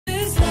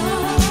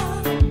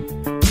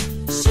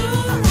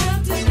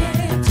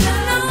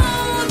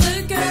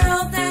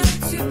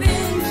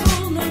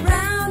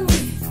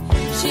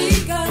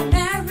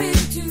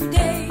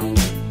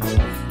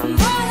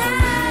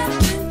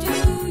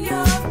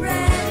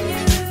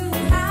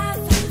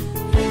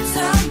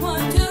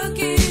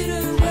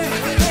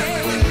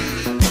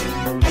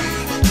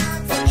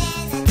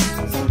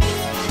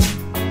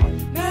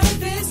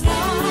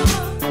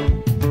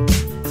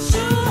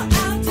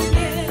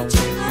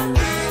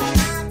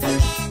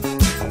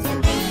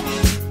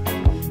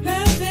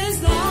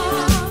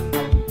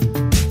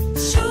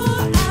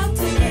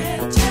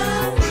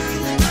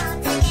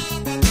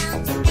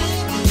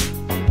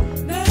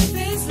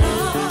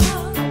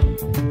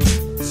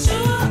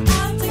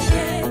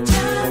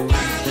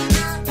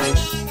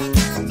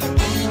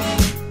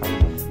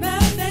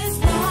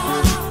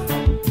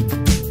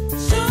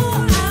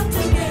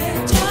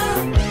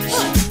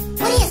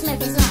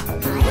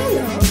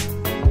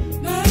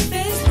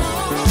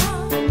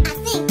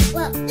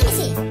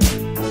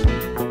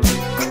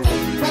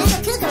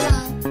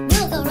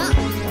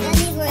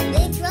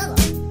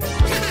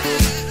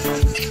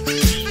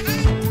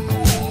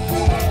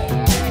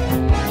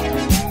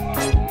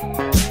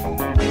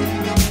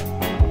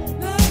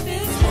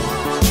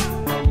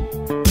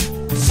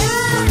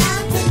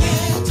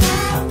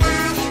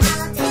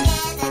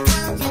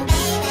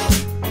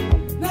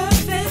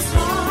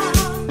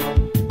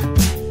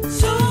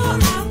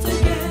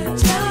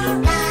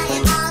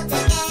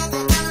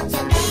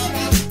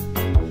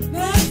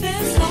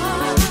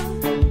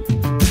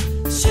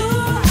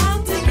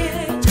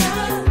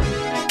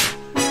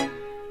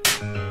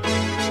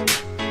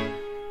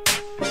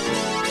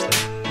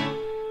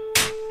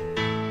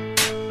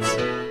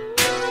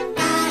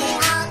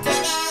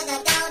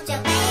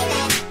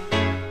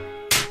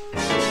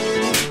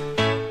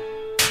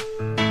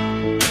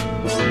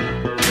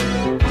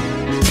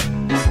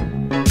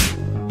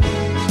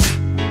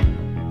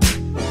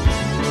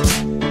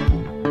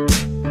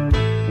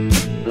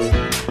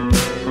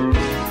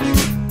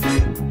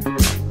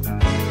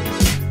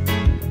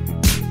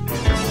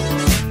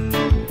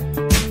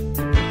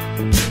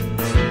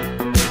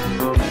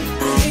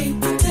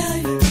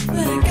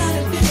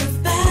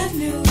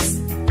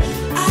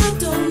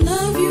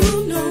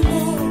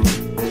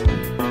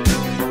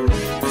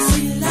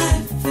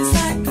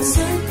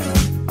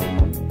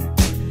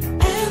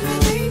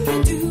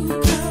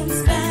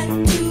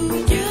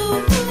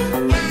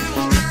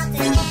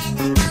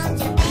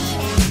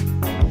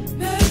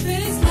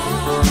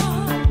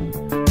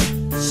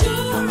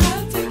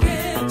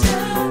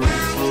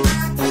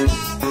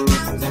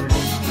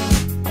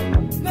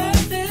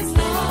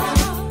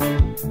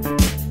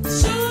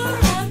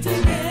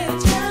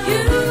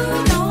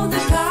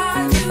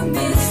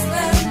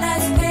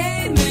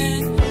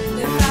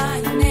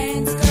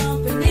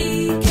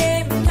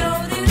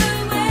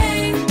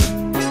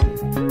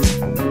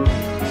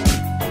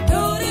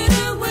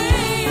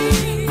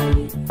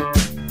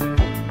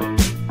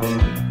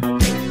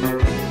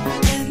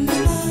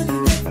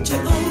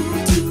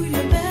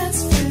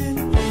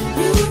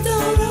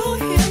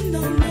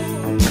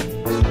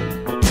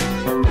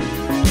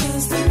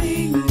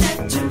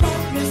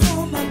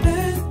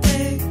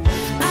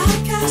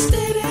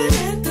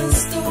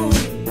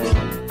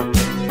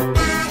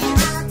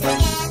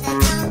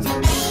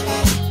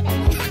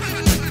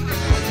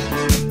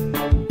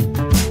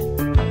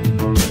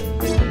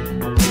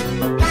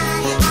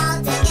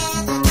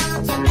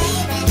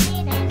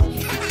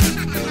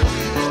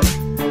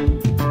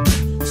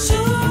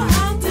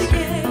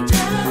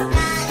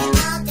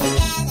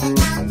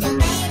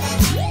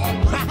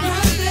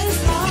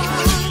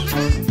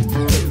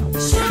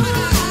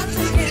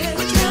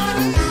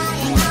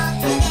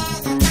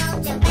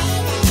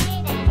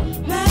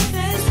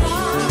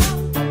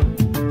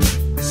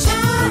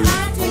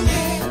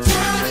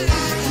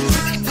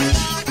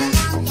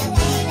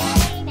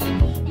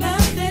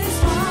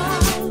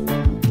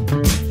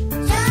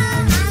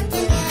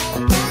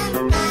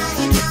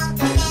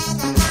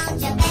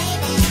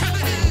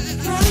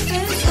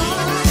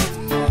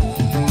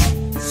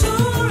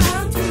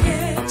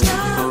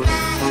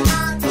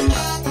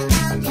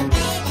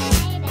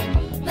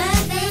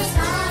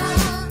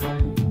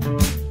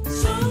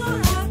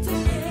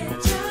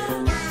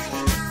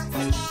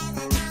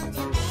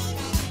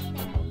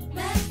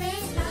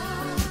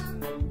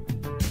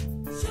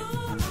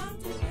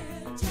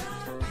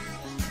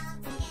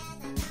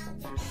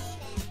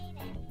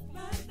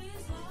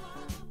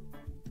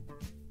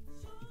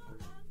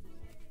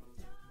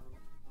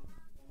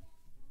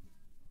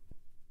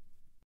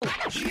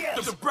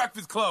Yes. The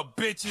Breakfast Club,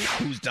 bitches.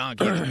 Who's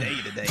Donkey of the Day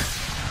today?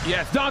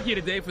 Yes, Donkey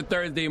of the Day for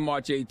Thursday,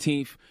 March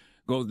 18th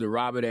goes to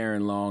Robert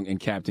Aaron Long and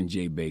Captain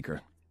Jay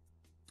Baker.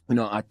 You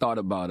know, I thought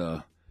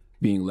about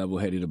being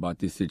level-headed about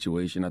this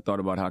situation. I thought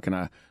about how can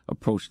I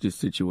approach this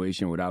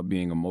situation without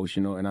being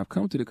emotional, and I've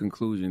come to the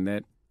conclusion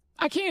that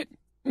I can't.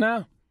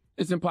 No.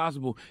 It's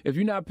impossible. If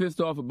you're not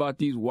pissed off about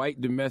these white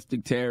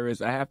domestic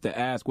terrorists, I have to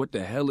ask, what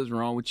the hell is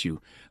wrong with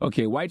you?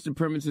 Okay, white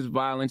supremacist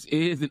violence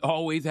is and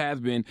always has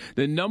been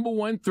the number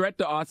one threat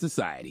to our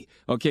society.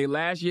 Okay,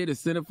 last year, the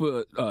Center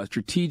for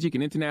Strategic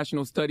and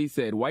International Studies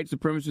said white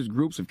supremacist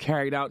groups have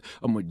carried out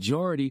a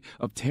majority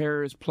of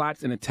terrorist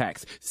plots and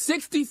attacks.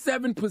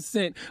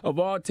 67% of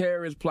all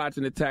terrorist plots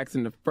and attacks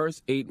in the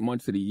first 8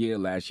 months of the year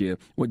last year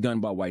were done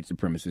by white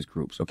supremacist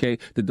groups, okay?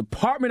 The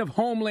Department of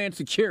Homeland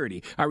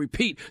Security, I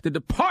repeat, the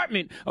Department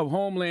of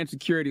Homeland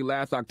Security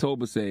last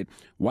October said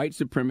white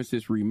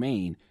supremacists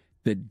remain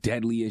the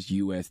deadliest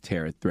U.S.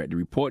 terror threat. The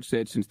report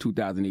said since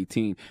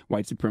 2018,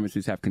 white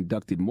supremacists have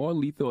conducted more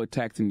lethal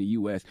attacks in the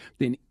U.S.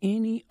 than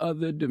any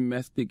other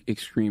domestic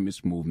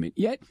extremist movement.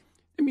 Yet,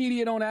 the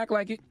media don't act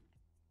like it.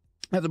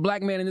 As a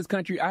black man in this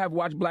country, I have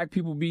watched black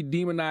people be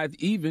demonized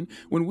even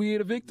when we are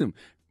the victim.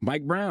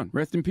 Mike Brown,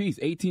 rest in peace,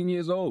 18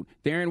 years old.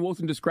 Darren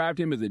Wilson described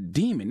him as a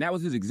demon. That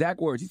was his exact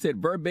words. He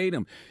said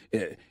verbatim,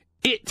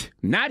 it,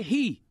 not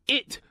he,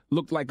 it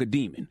looked like a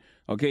demon.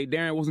 Okay,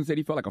 Darren Wilson said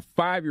he felt like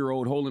a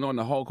 5-year-old holding on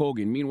to Hulk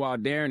Hogan. Meanwhile,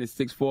 Darren is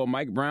 6'4",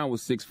 Mike Brown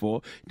was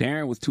 6'4",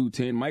 Darren was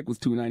 210, Mike was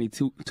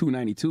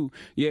 292.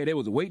 Yeah, there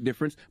was a weight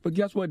difference, but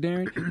guess what,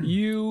 Darren?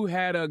 You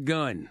had a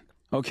gun,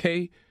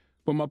 okay?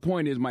 But my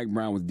point is Mike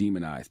Brown was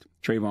demonized.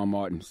 Trayvon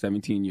Martin,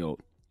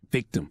 17-year-old,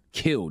 victim,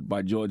 killed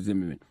by George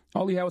Zimmerman.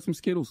 All he had was some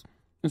Skittles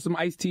and some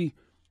iced tea.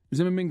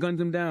 Zimmerman guns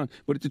him down.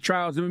 But at the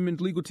trial, Zimmerman's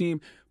legal team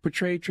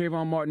portrayed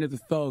Trayvon Martin as a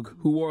thug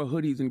who wore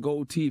hoodies and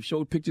gold teeth,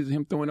 showed pictures of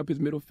him throwing up his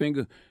middle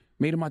finger,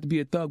 made him out to be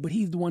a thug, but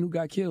he's the one who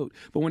got killed.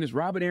 But when it's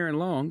Robert Aaron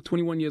Long,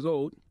 21 years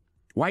old,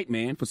 white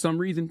man, for some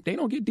reason, they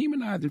don't get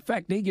demonized. In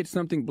fact, they get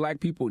something black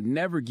people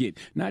never get,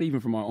 not even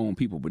from our own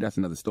people, but that's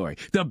another story.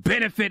 The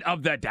benefit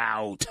of the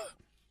doubt.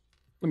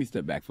 Let me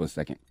step back for a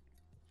second.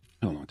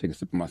 Hold on, take a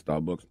sip of my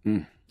Starbucks.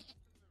 Let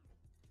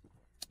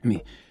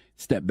me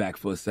step back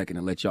for a second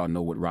and let y'all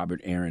know what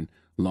Robert Aaron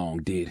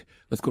Long did.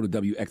 Let's go to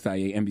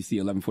WXIA NBC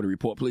 11 for the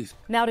report, please.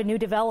 Now to new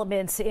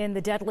developments in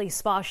the deadly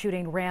spa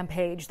shooting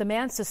rampage. The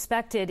man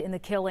suspected in the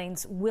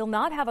killings will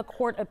not have a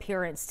court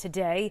appearance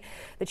today.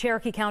 The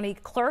Cherokee County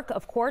Clerk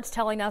of Courts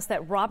telling us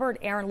that Robert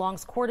Aaron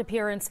Long's court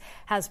appearance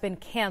has been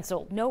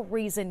canceled. No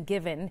reason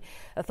given.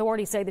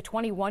 Authorities say the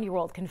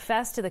 21-year-old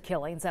confessed to the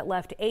killings that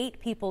left 8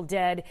 people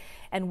dead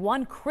and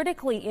 1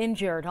 critically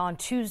injured on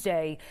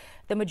Tuesday.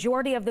 The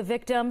majority of the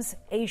victims,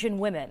 Asian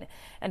women.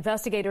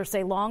 Investigators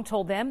say Long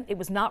told them it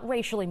was not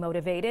racially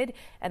motivated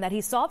and that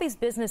he saw these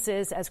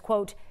businesses as,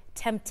 quote,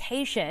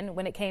 temptation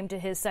when it came to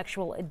his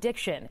sexual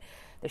addiction.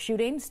 The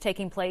shootings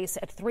taking place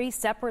at 3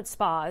 separate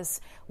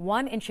spas,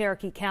 1 in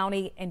Cherokee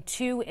County and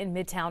 2 in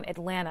Midtown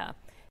Atlanta.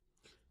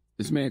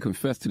 This man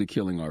confessed to the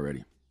killing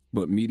already,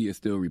 but media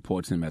still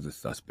reports him as a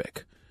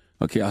suspect.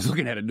 Okay, I was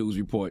looking at a news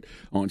report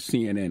on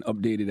CNN,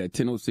 updated at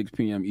 10:06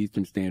 p.m.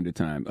 Eastern Standard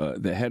Time.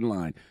 The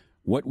headline,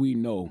 what we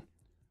know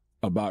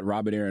about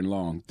Robert Aaron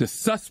Long, the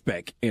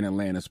suspect in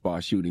Atlanta spa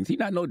shootings. He's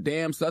not no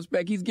damn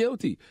suspect. He's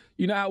guilty.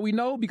 You know how we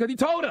know? Because he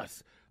told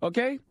us,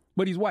 okay?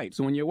 But he's white.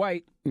 So when you're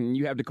white and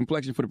you have the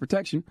complexion for the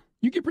protection,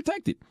 you get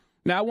protected.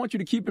 Now, I want you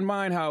to keep in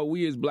mind how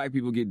we as black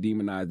people get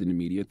demonized in the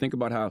media. Think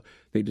about how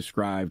they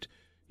described,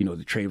 you know,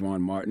 the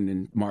Trayvon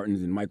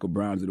Martins and Michael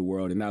Browns of the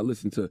world. And now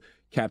listen to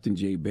Captain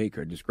Jay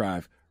Baker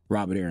describe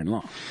Robert Aaron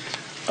Long.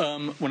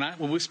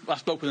 I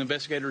spoke with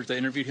investigators, they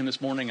interviewed him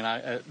this morning,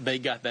 and they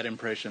got that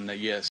impression that,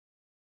 yes,